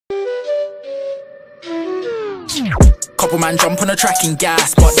Couple man jump on a track and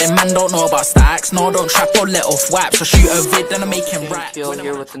gas, but them man don't know about stacks. No, don't trap or let off wipes. So shoot a vid, then I make him rap.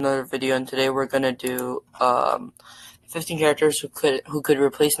 Here with another video, and today we're gonna do 15 characters who could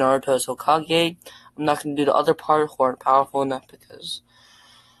replace Naruto as Hokage. I'm not gonna do the other part who aren't powerful enough because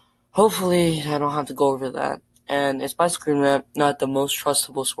hopefully I don't have to go over that. And it's by ScreenRant, not the most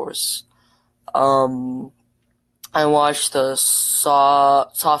trustable source. I watched the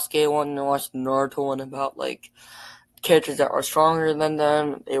Sasuke one and I watched the Naruto one about like characters that are stronger than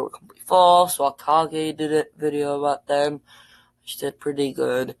them. They were completely false. Swagkage did a video about them, which did pretty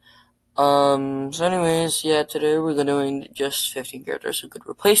good. So anyways, yeah, today we're doing just 15 characters who could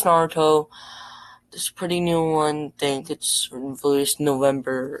replace Naruto. This pretty new one, I think it's released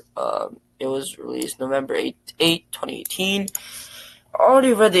November, it was released November 8, 2018. I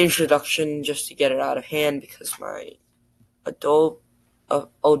already read the introduction just to get it out of hand because my Adobe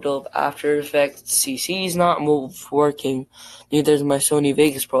After Effects CC is not working. Neither is my Sony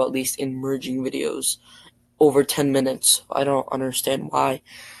Vegas Pro, at least in merging videos over 10 minutes. I don't understand why.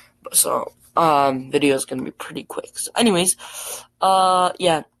 So, video is gonna be pretty quick. So anyways,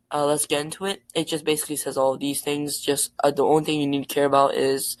 let's get into it. It just basically says all of these things. Just, the only thing you need to care about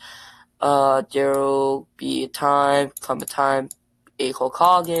is, there will be a time, come a time, a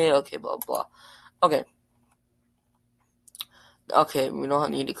Hokage, okay, blah, blah. Okay, we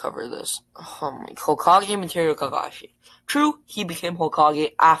don't need to cover this. Hokage material Kakashi. True, he became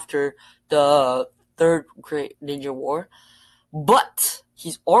Hokage after the Third Great Ninja War, but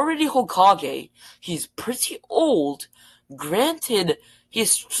he's already Hokage. He's pretty old. Granted,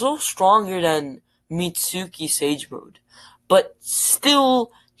 he's so stronger than Mitsuki Sage Mode, but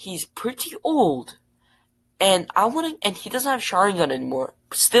still, he's pretty old. And he doesn't have Sharingan anymore.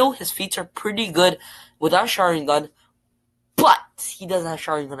 Still, his feats are pretty good without Sharingan, but he doesn't have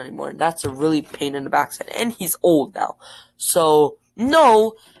Sharingan anymore. And that's a really pain in the backside. And he's old now. So,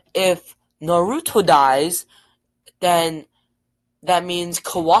 no, if Naruto dies, then that means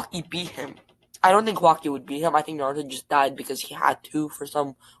Kawaki beat him. I don't think Kawaki would beat him. I think Naruto just died because he had to for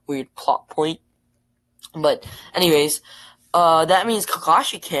some weird plot point. But, anyways, that means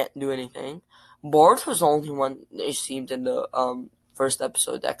Kakashi can't do anything. Boruto's the only one, it seemed, in the first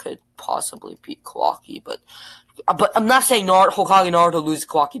episode that could possibly beat Kawaki. But I'm not saying Hokage Naruto loses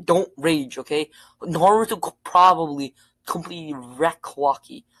Kawaki. Don't rage, okay? Naruto could probably completely wreck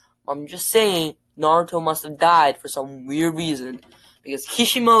Kawaki. I'm just saying Naruto must have died for some weird reason because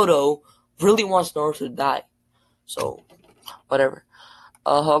Kishimoto really wants Naruto to die. So, whatever.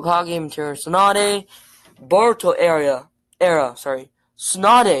 Hokage material Tsunade. Boruto era,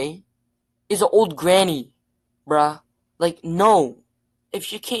 Tsunade is an old granny, bruh. Like, no. If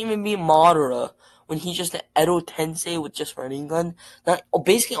she can't even be Madara when he's just an Edo Tensei with just running gun,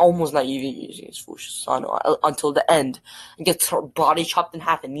 basically almost not even using his full Susanoo until the end, and gets her body chopped in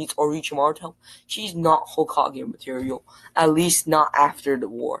half and meets Orochimaru, she's not Hokage material. At least not after the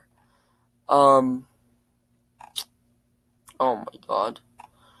war. Oh my god.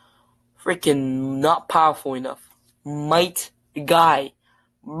 Freaking not powerful enough. Might guy.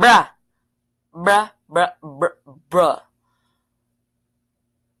 Bruh.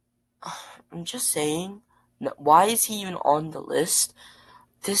 I'm just saying, why is he even on the list?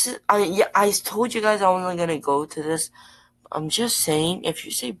 I told you guys I wasn't gonna go to this. I'm just saying, if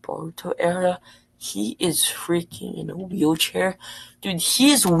you say Boruto era, he is freaking in a wheelchair. Dude,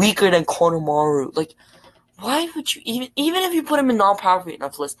 he is weaker than Konohamaru. Like, why would you even if you put him in non-powerful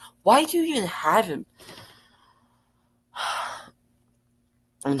enough list, why do you even have him?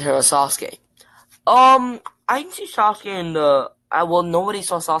 And there was Sasuke. I didn't see Sasuke in the... nobody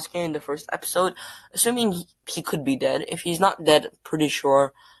saw Sasuke in the first episode. Assuming he could be dead. If he's not dead, I'm pretty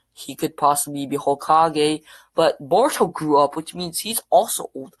sure he could possibly be Hokage. But Boruto grew up, which means he's also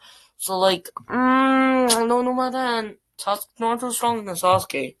old. So, like, I don't know about that. Naruto's stronger than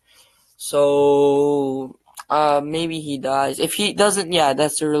Sasuke. So, maybe he dies. If he doesn't, yeah,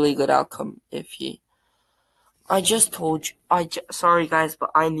 that's a really good outcome. If he... I just told you, sorry guys,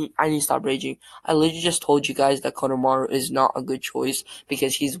 but I need to stop raging. I literally just told you guys that Konohamaru is not a good choice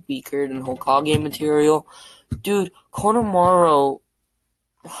because he's weaker than Hokage material. Dude, Konohamaru,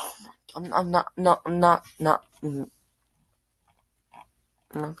 I'm not gonna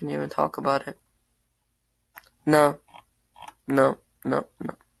even talk about it. No.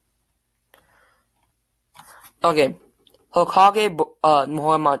 Okay. Hokage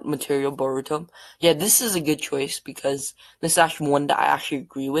material Boruto. Yeah, this is a good choice because this is actually one that I actually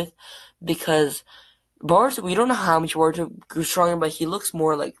agree with. Because Boruto, we don't know how much Boruto grew stronger, but he looks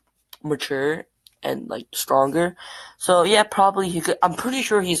more like mature and like stronger. So yeah, probably he could. I'm pretty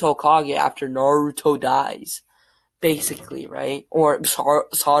sure he's Hokage after Naruto dies. basically, right? Or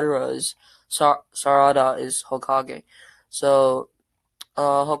Sarada is Hokage. So,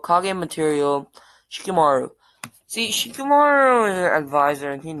 Hokage material, Shikamaru. See, Shikamaru is an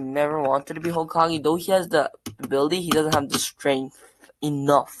advisor, and he never wanted to be Hokage. Though he has the ability, he doesn't have the strength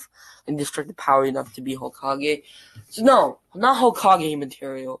enough and destructive power enough to be Hokage. So no, not Hokage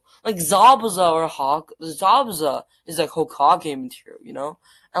material. Like Zabuza or Zabuza is like Hokage material, you know?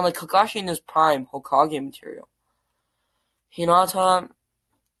 And like Kakashi in his prime, Hokage material. Hinata,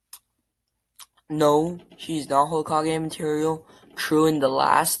 no, she's not Hokage material. True, in the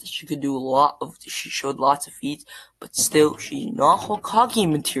last, she showed lots of feats, but still, she's not Hokage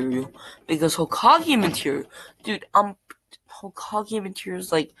material. Because Hokage material, dude, Hokage material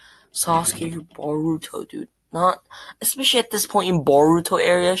is like Sasuke or Boruto, dude. Not, especially at this point in Boruto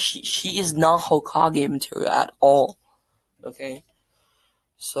area, she is not Hokage material at all. Okay?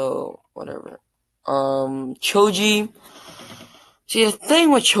 So, whatever. Choji. See, the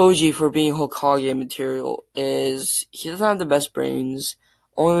thing with Choji for being Hokage material is he doesn't have the best brains.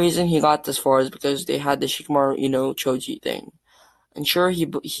 Only reason he got this far is because they had the Shikamaru Choji thing. And sure, he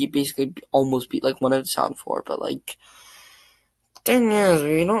basically almost beat like one of the Sound 4, but like, thing is,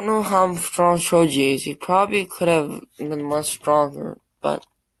 we don't know how strong Choji is. He probably could have been much stronger, but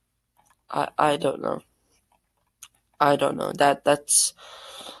I don't know. I don't know. That's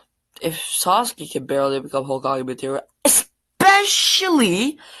if Sasuke can barely become Hokage material,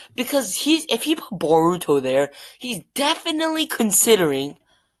 especially because if he put Boruto there, he's definitely considering.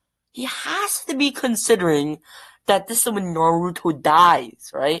 He has to be considering that this is when Naruto dies,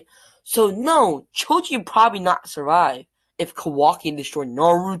 right? So no, Choji would probably not survive if Kawaki destroyed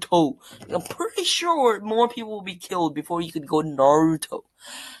Naruto. I'm pretty sure more people will be killed before he could go to Naruto.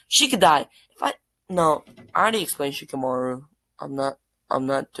 She could die. No, I already explained Shikamaru. I'm not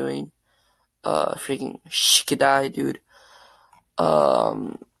doing freaking Shikidai, dude.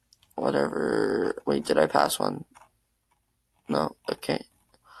 Whatever. Wait, did I pass one? No, okay.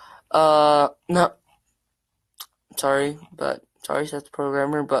 No. Sorry, that's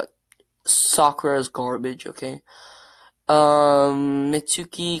programmer, but Sakura is garbage, okay?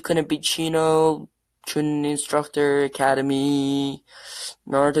 Mitsuki couldn't beat Chino, Chunin Instructor Academy,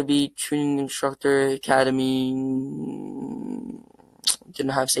 Naruto beat Chunin Instructor Academy,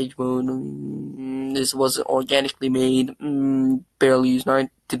 didn't have Sage Moon, this wasn't organically made, didn't use Nine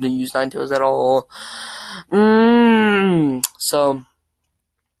Tails at all, so,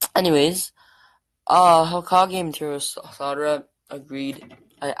 anyways, Hokage material Sadara, agreed.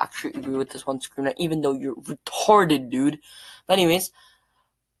 I actually agree with this one, ScreenRant, even though you're retarded, dude. But anyways,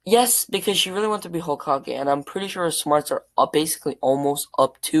 yes, because she really wants to be Hokage, and I'm pretty sure her smarts are basically almost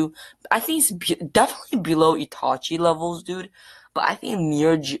up to. I think it's definitely below Itachi levels, dude. But I think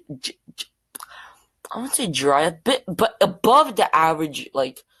near, I wouldn't say Jiraiya, but above the average,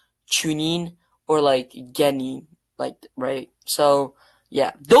 like Chunin or like Genin, like right. So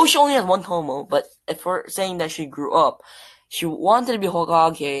yeah, though she only has one Tomo, but if we're saying that she grew up, she wanted to be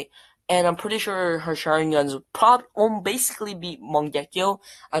Hokage, and I'm pretty sure her Sharingans would probably basically be Mangekyo.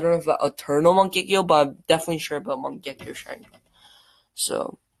 I don't know if about Eternal Mangekyo, but I'm definitely sure about Mangekyo Sharingan.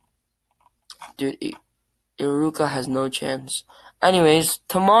 So, dude, Iruka has no chance. Anyways,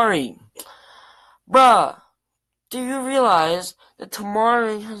 Tamari. Bruh, do you realize that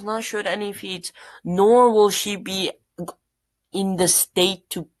Tamari has not showed any feats, nor will she be in the state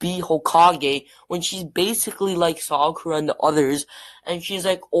to be Hokage when she's basically like Sakura and the others, and she's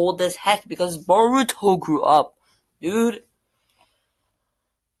like old as heck because Boruto grew up, dude.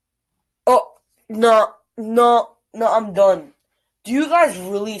 Oh, no, I'm done. Do you guys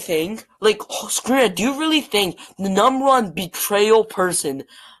really think, like, ScreenRant, do you really think the number one betrayal person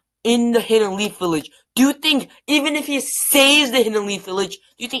in the Hidden Leaf Village, do you think, even if he saves the Hidden Leaf Village,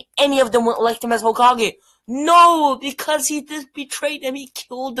 do you think any of them would elect him as Hokage? No, because he just betrayed them. He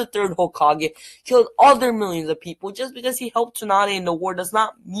killed the third Hokage, killed other millions of people. Just because he helped Tsunade in the war does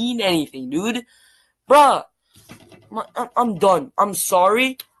not mean anything, dude. Bruh, I'm done. I'm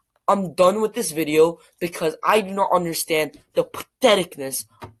sorry. I'm done with this video because I do not understand the patheticness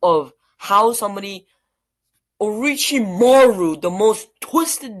of how somebody, Orochimaru, the most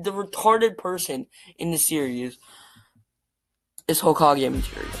twisted, the retarded person in the series, is Hokage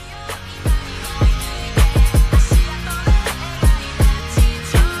material.